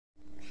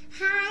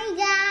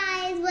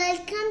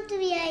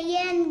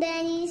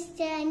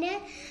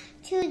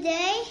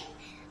Today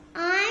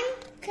I'm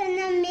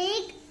gonna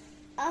make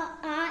an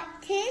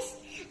artist,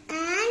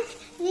 and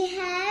we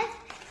have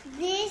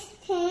these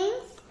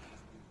things.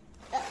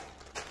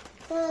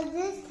 For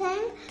this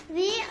thing,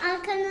 we are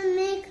gonna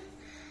make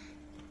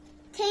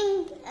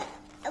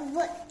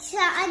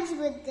charge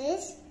with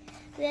this.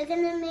 We're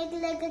gonna make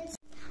like a.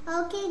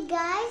 Okay,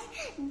 guys,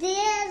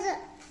 there's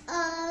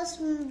a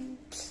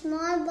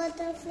small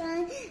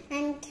butterfly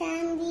and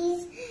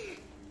candies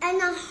and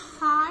a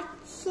heart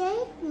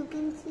shape, you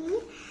can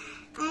see.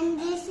 And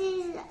this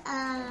is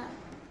a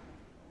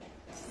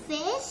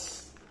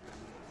fish.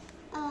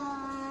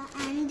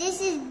 And this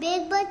is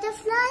big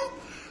butterfly.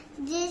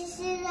 This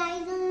is,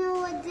 I don't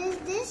know what is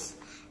this.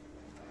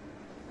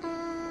 I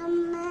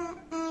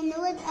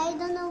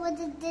don't know what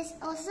is this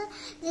also.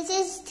 This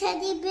is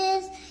teddy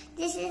bears.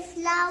 This is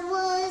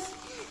flowers.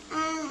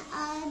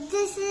 And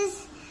this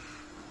is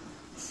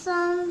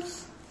some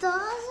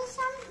stars or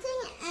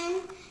something.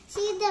 And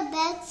see the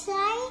back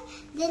side.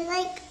 They're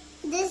like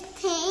these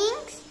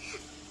things.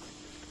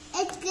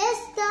 It gets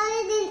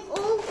started and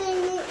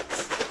open it.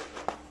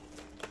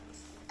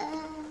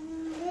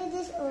 Where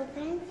this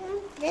open from?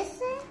 This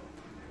side?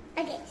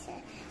 Okay,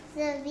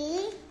 so we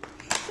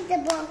put the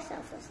box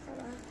off first of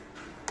all.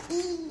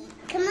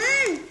 Come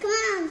on, come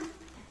on.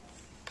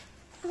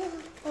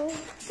 Oh,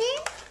 see?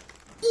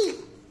 E.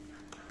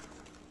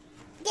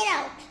 Get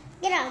out of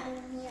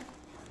here.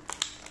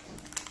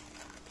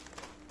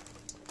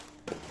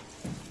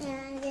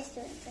 And this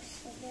one, this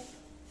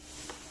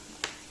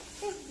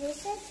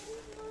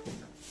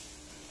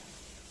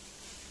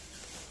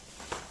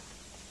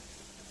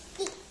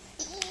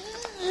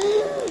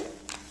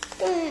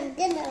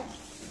Get out.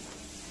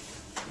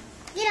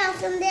 Get out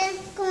from there.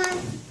 Come on,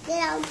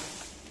 get out.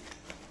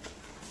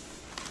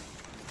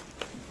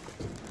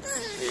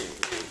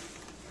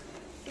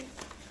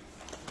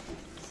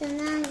 So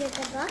now get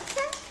the box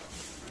out.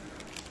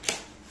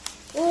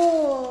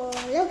 Oh,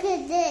 look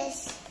at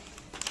this,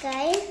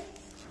 guys.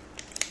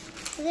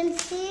 You can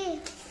see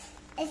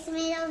it's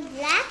made of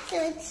black,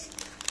 so it's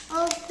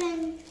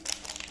open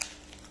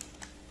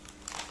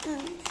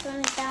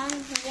from down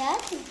here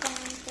to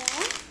down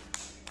there.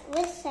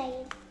 Which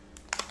side?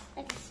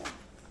 Okay, so.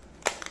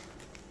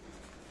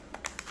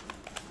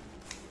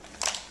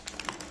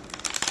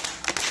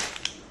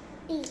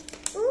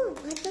 Ooh,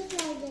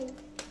 butterfly then.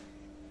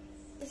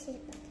 This is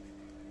butterfly.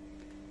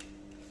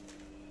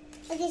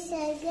 Okay, so I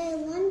got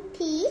one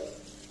piece.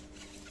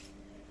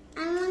 I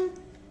want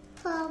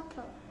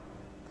purple.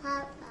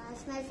 Purple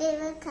is my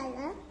favorite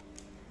color.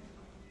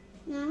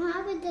 Now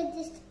how do we get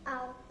this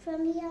out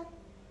from here?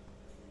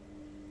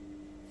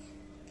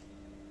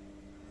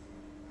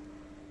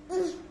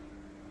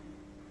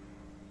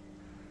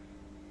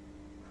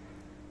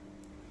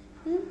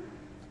 Where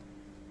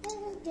does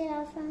it get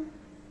out from?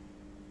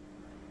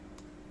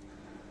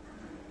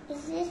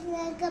 Is this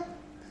like a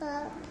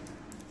purple?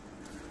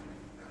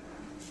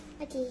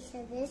 Okay, so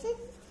this is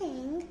the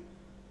thing.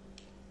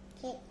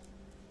 Okay.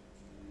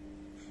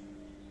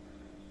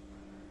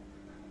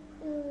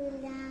 Ooh,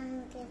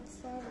 long, it's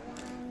so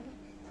long.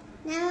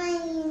 Now I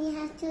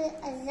have to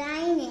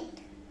assign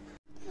it.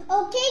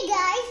 Okay,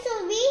 guys, so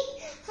we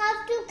have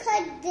to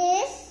cut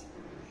this.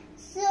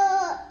 So,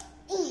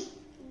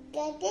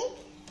 get it?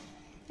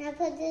 Now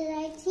put it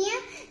right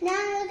here. Now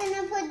we're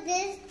gonna put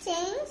these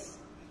things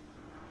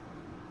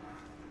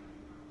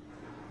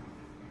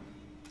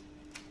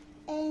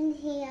in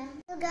here.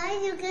 So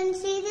guys, you can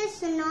see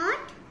this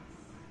knot.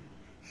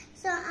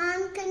 So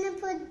I'm gonna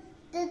put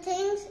the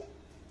things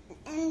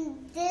in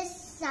this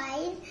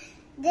side,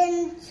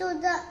 then so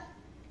the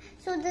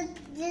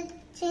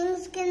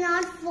things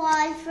cannot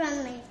fall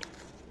from it.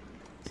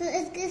 So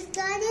let's get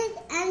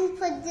started and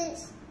put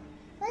this.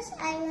 First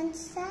I want to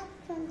start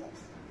from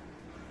this.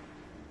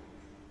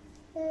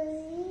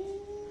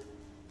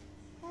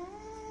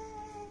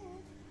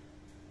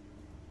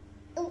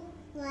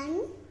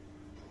 1.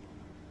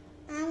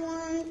 I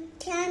want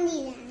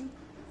Candyland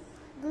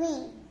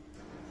green.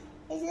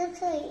 It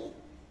looks like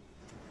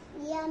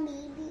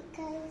yummy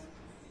because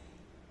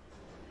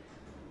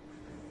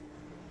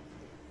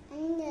I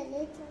need a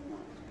little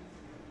more.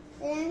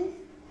 Then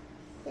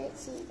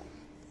let's see that.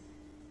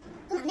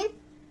 Come on then.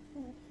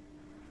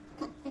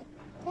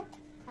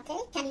 Okay,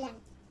 Candyland.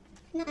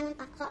 No, I want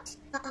hot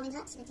almond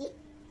hearts. Let's see.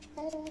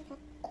 Come on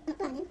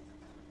then.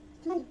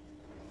 Come on.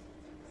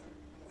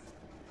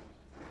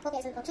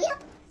 Okay, so go 3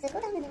 up. So go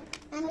down there.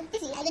 And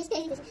this is, I didn't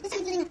stay this. This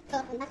is doing a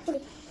not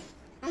fully.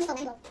 I'm going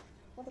to go.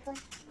 Come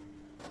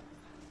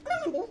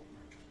on, Bill.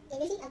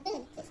 Okay, you see, I've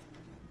done this.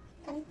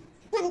 Come on.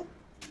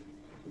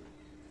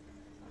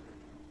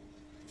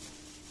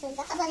 So we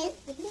got a button.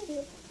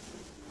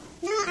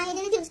 Now I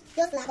didn't use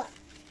your flower.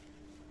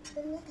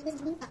 This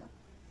is blue flower.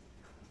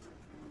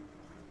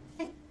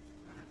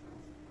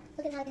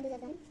 Look at how I can do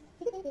that then.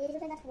 Look at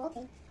that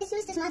walking. Just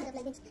use this mother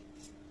like this.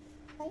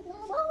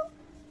 Whoa.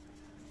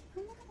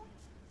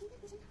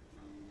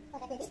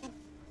 Okay, this end.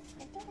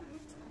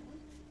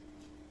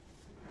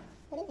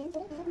 Put it in,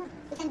 come on.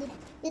 We can do that.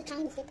 We're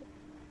trying to skip it.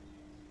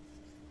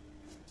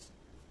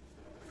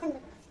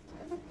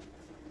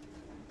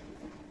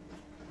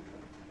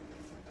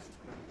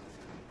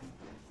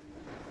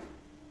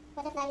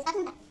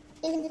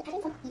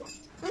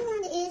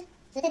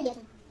 Wow,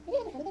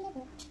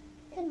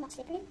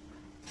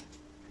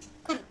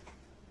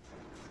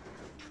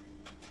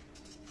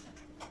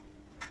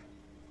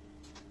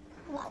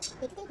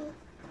 big baby.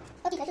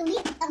 Okay, so we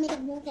make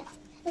it move. Yeah.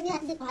 So we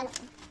have to do all of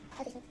them.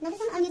 Okay, so now this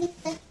one I'm using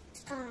the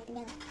card.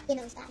 Here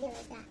is that.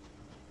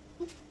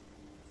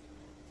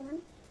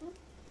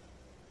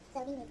 So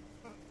we need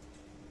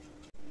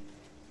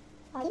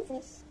audience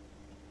fish.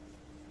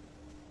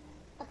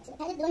 Okay, so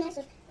that is donors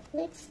of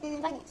roots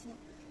and violets.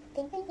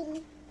 Ping.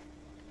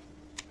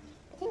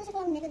 I think I should go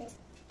and make this.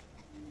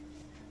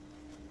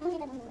 I don't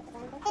know what the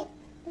time is. Hey,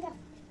 good girl.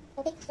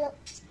 Okay,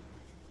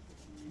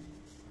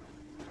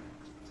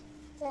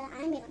 so I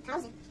made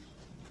 1,000.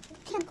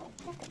 Chemical.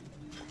 That's good.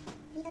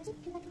 Pikachu.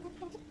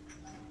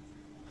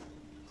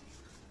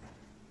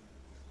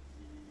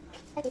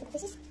 Okay,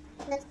 this is.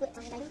 Let's put it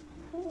on the line.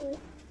 Ooh.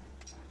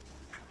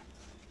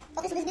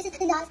 Okay, so this is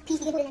the last piece.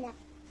 You can put it in there.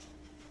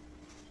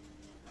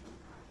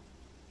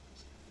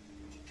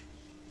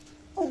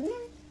 Oh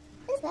man,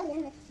 this is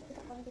lovely.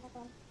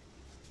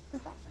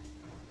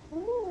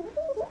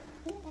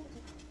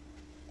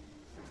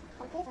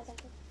 Okay,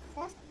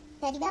 first,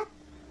 teddy bear.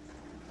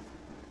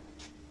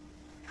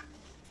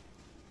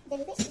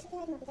 Jellyfish.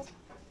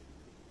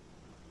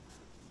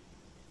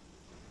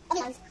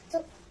 Okay, guys, so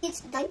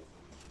it's done.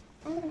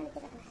 I'm gonna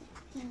put it on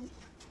my hand.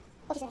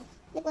 Okay, so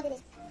look what it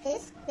is.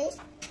 Fish,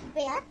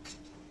 bear,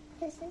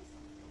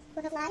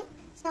 butterfly,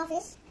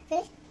 starfish,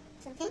 fish,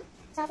 something,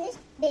 starfish,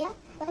 bear,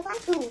 butterfly,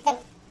 okay.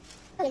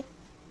 Okay,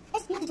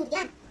 let's do it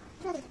again.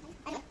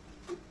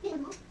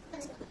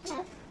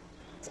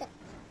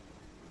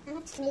 I'm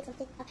going to make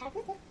something a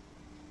pattern.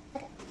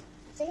 Okay,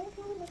 so you're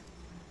going to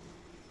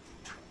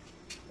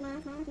come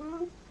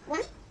on.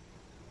 One.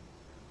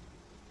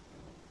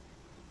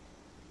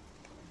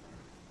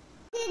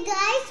 Okay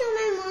guys, so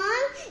my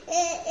mom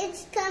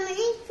it's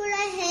coming for a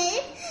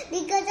help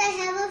because I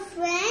have a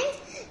friend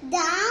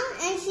down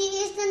and she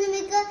is going to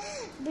make a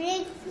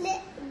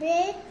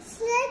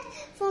bracelet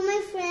for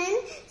my friend.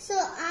 So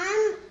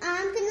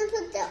I'm going to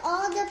put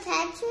all the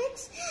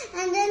patchworks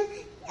and then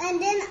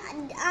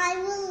I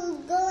will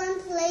go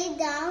and play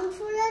down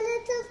for a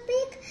little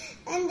bit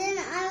and then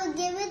I will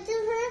give it to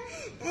her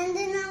and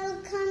then I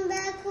will come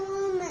back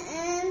home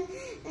and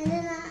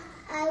then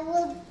I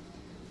will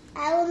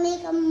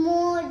make a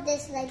more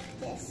dish like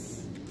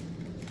this.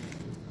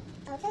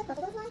 Okay,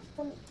 butterfly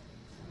for me.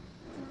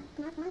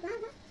 Come on.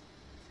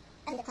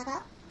 I need a cup. I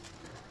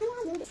want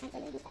to do this time, so I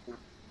do that now.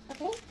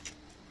 Okay?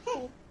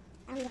 Hey,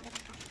 I need a cup.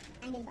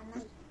 I need a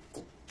money.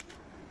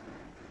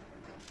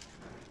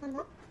 One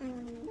more.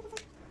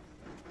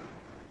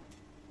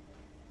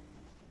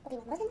 Okay,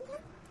 one more thing.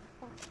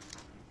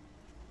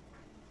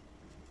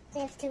 So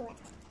there's 2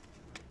 left.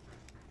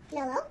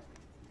 Yellow.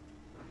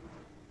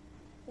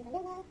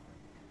 Yellow.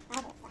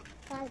 Butterfly.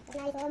 It's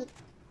nice for me.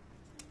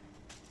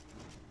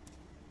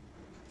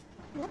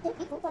 Not too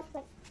people, but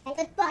I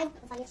could buy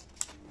butterflies.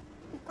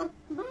 Come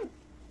on.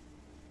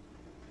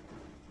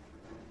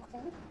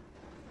 Okay.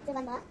 So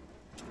one more.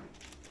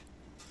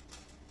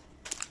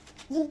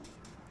 Yeah.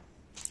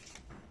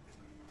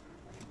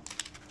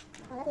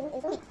 Oh, that is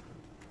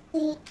for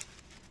me.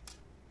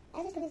 I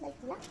just put this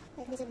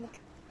like this is Nick.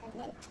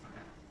 Come on.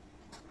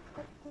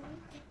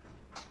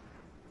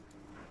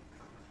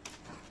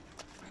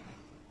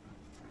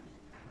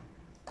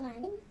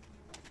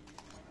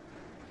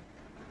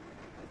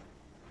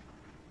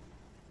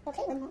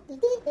 Okay, one more.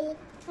 Beep.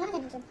 1,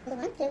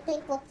 2,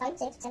 3, 4, 5,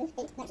 6, 7,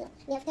 8, 9, 10.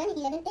 We have 10,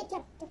 11, 8,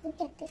 10.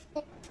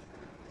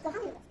 So how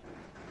many left?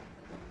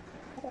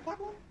 I put that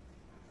one.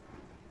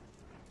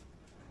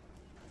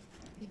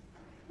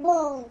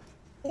 Whoa!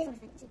 This one's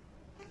fancy.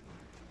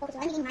 Okay, so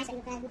I'm making my side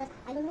of the bag because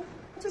I don't know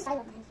which side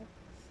of my hand.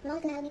 Mom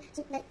can help me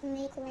to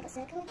make like a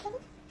circle like that.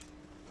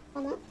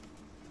 One more.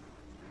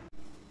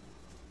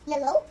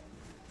 Yellow.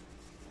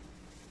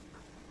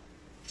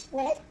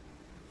 Red.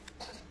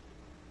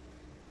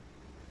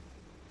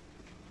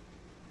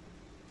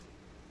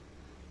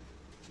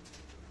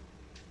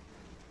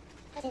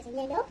 Okay, so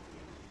yellow.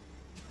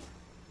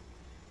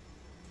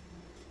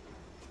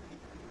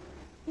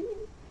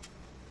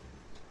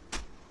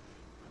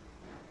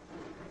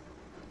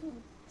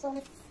 So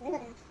let's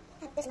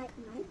have this like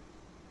mine.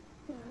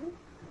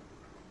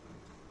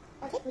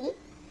 Okay, green.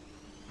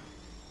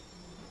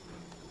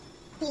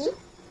 Pink.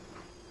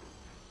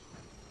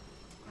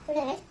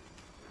 Red.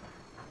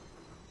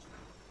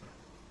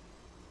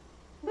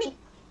 Green.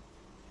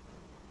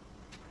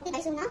 Okay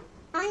guys, so now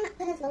I'm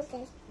gonna close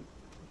this.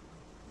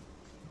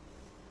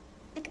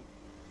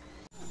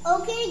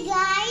 Okay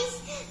guys,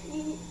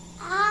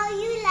 how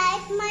you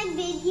like my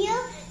video?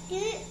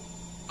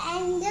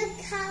 And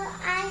look how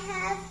I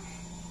have,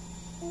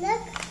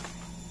 look,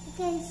 you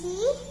can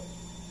see.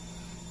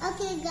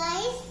 Okay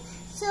guys,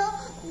 so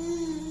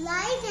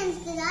like and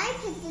subscribe,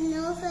 hit the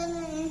notification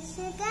on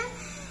Instagram,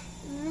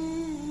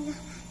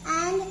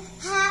 and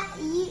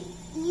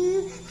you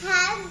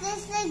have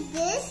this like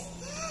this.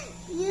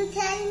 You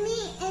tell me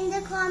in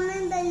the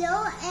comment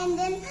below and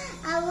then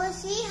I will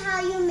see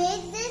how you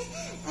make this,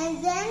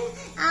 and then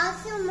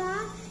also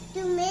Mom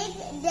to make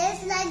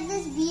this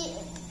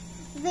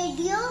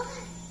video.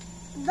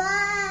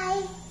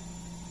 Bye.